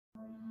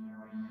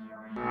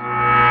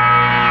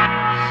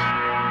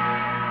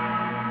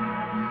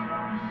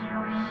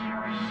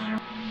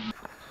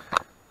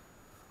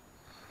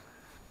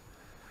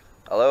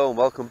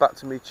welcome back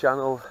to my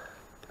channel,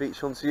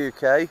 Beach Hunter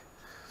UK.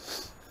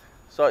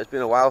 Sorry it's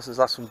been a while since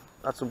I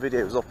had some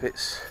videos up.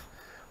 It's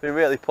been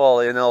really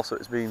poorly and also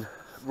it's been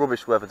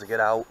rubbish weather to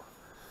get out.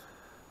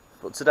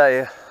 But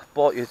today I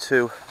brought you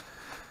to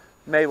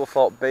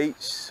Mablethorpe Beach.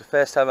 It's the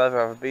first time I've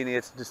ever been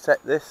here to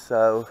detect this,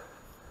 so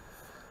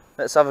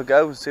let's have a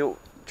go and see what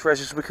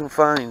treasures we can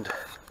find.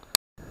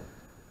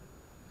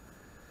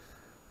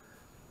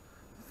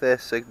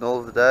 First signal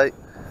of the day.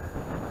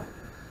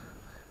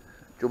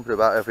 Jumping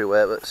about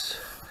everywhere, but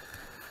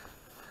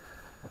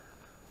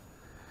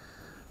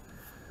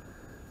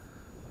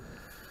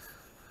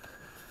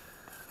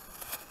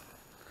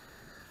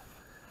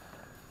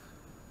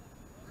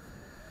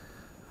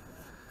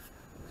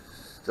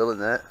still in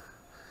there.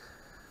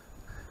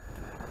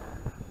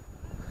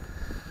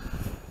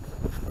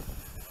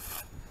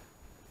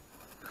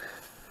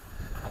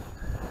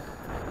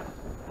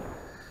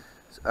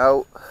 It's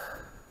out.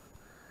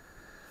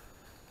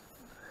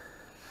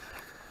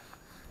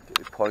 Get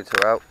your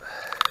pointer out.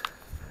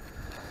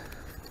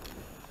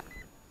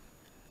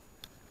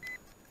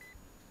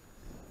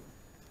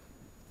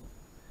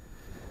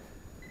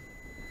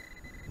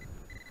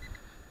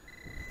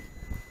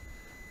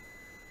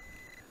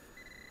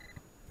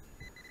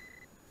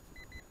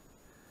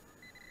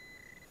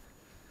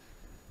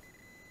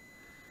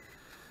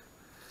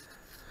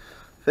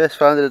 First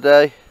find of the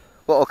day,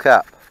 bottle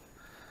cap.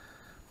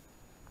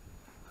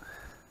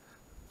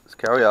 Let's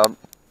carry on.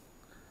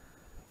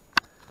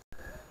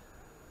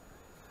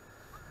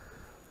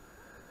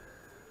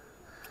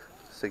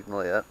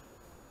 Signal yet.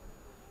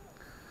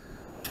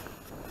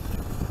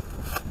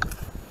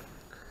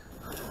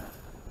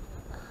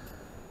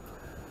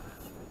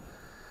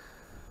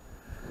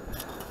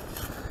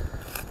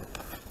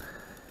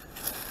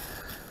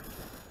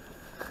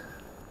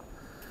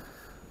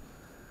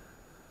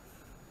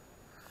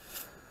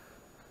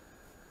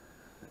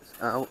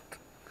 It's out.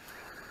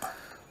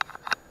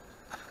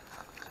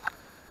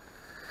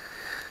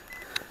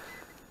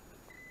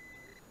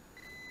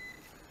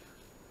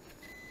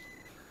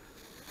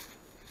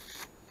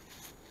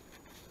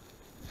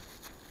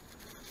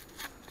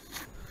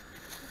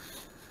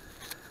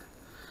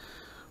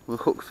 We'll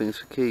hook things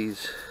for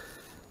keys,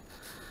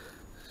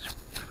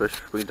 especially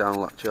if we down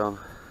latch on.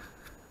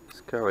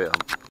 Let's carry on.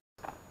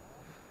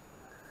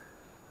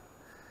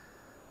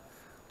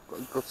 Got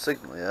a good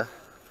signal here.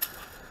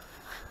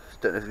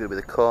 Just don't know if it's going to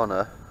be the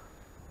corner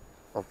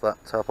of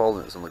that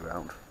tarpaulin that's on the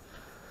ground.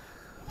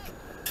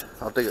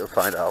 I'll dig it and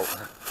find out.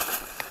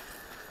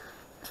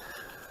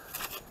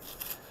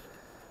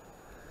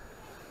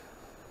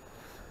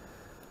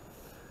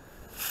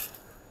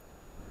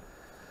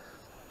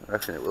 I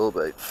reckon it will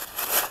be.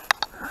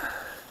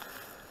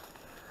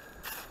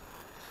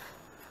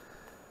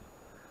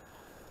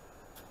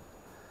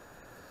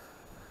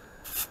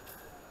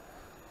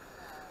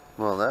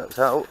 Well, that's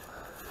out.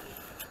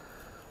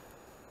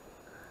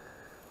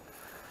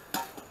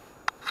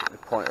 Put the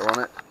pointer on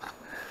it.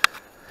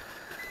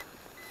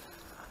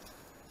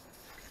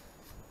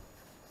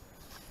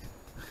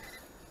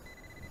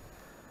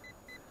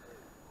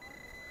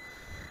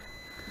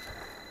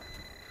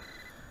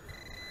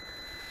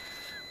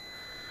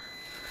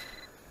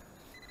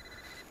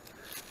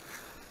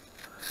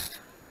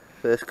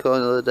 First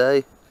coin of the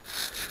day,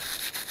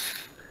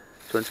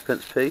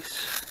 20p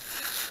piece.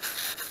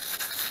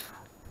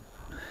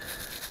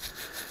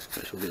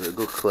 Which will give it a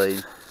good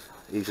clean,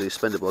 easily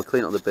spendable.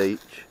 Clean it on the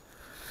beach,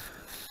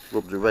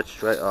 rub the red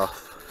straight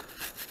off.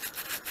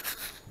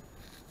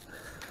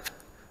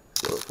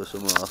 Go up for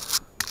some more.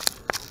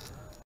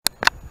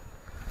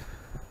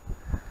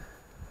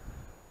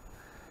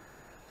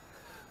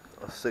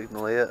 Got a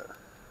signal here.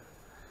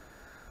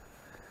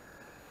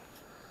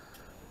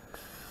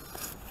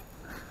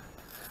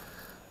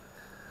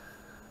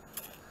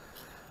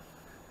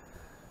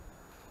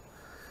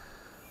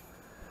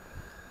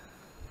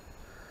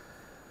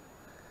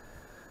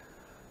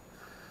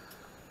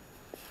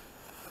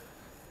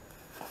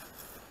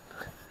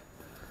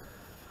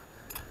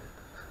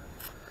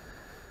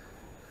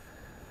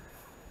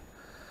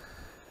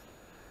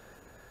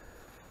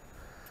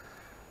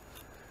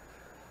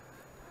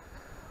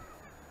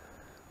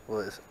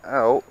 Well, it's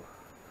out.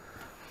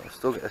 I'll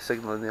still get a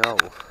signal in the hole.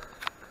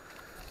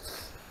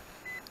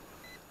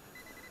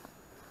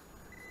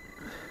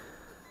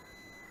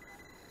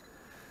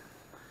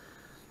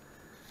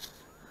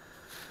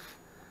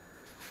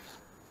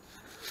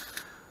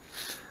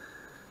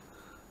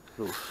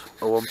 Oof,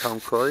 a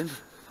 £1 coin.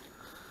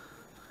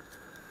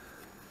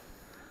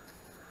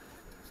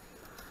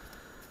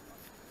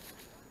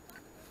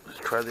 Let's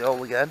try the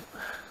hole again.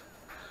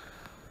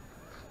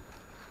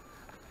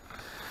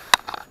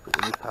 Put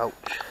it in the pouch.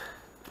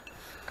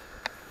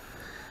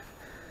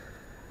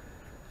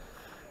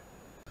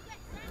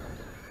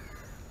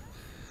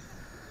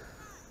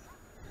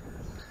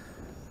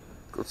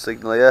 Good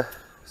signal here.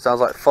 Sounds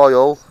like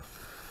foil.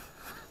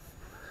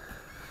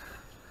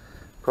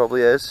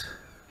 Probably is.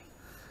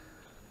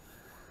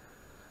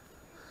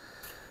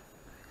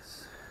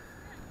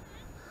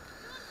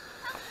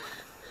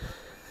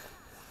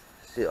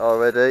 See it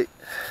already.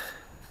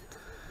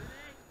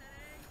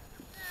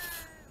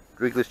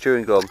 Wrigley's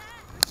chewing gum.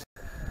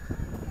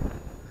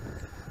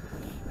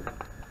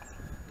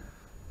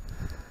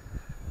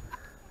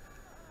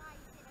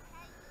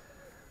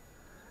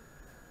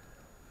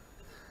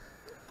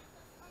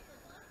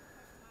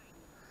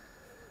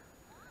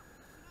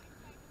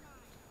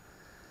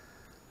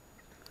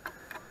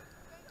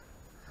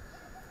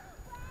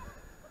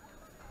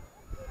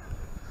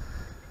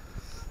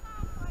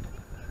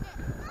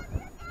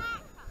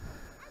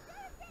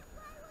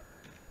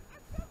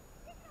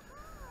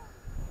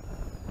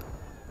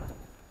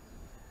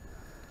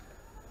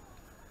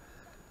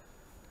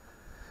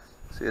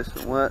 See you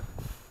somewhere.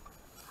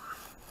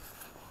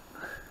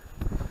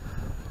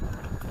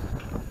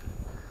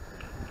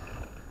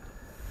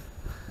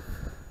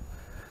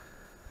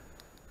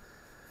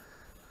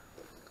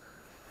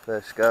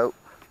 First go.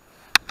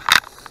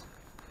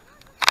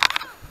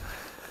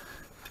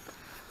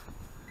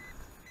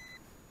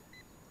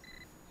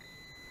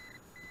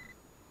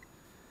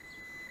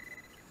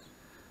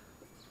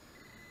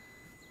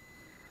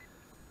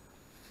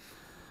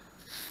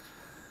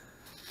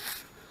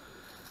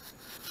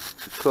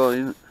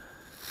 Coin.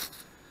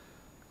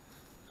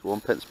 It's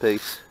 1p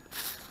piece.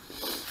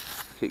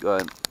 Keep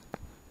going.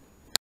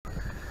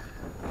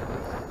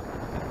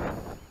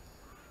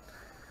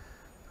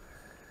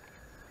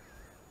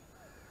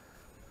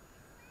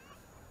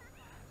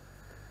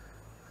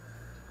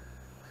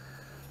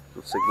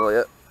 Good signal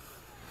yet.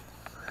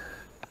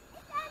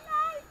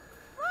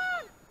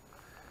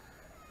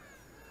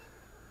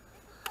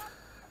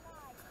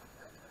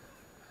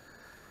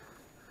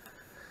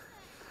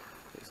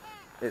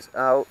 It's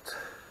out.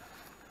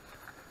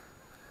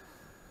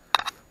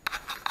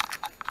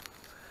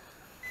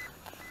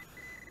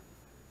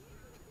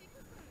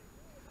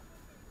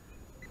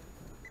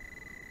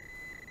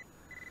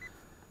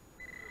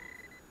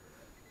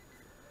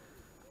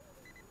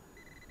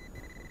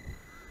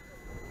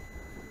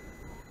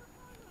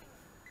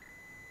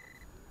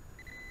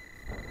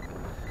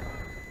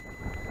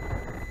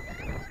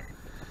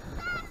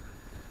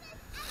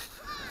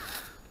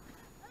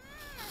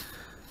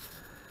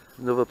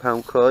 Another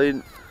pound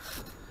coin.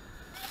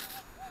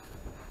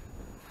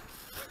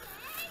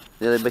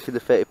 Nearly making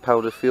the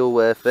 £30 of fuel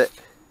worth it.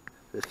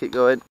 Let's keep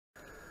going.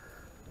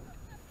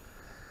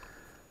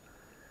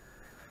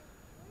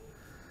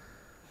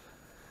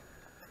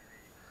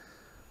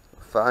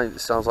 Fine,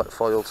 it sounds like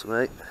foil to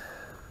me.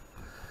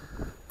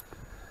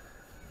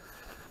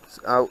 It's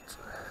out.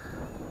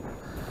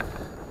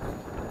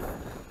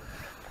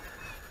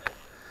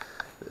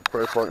 The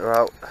pro pointer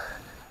out.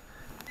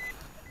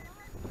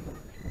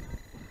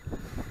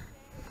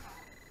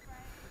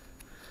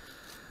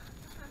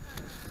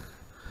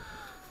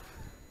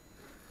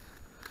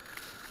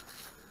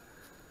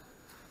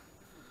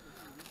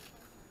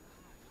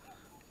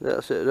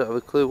 That's it, I don't have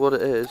a clue what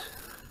it is.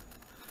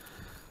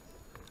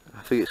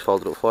 I think it's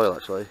folded up foil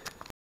actually.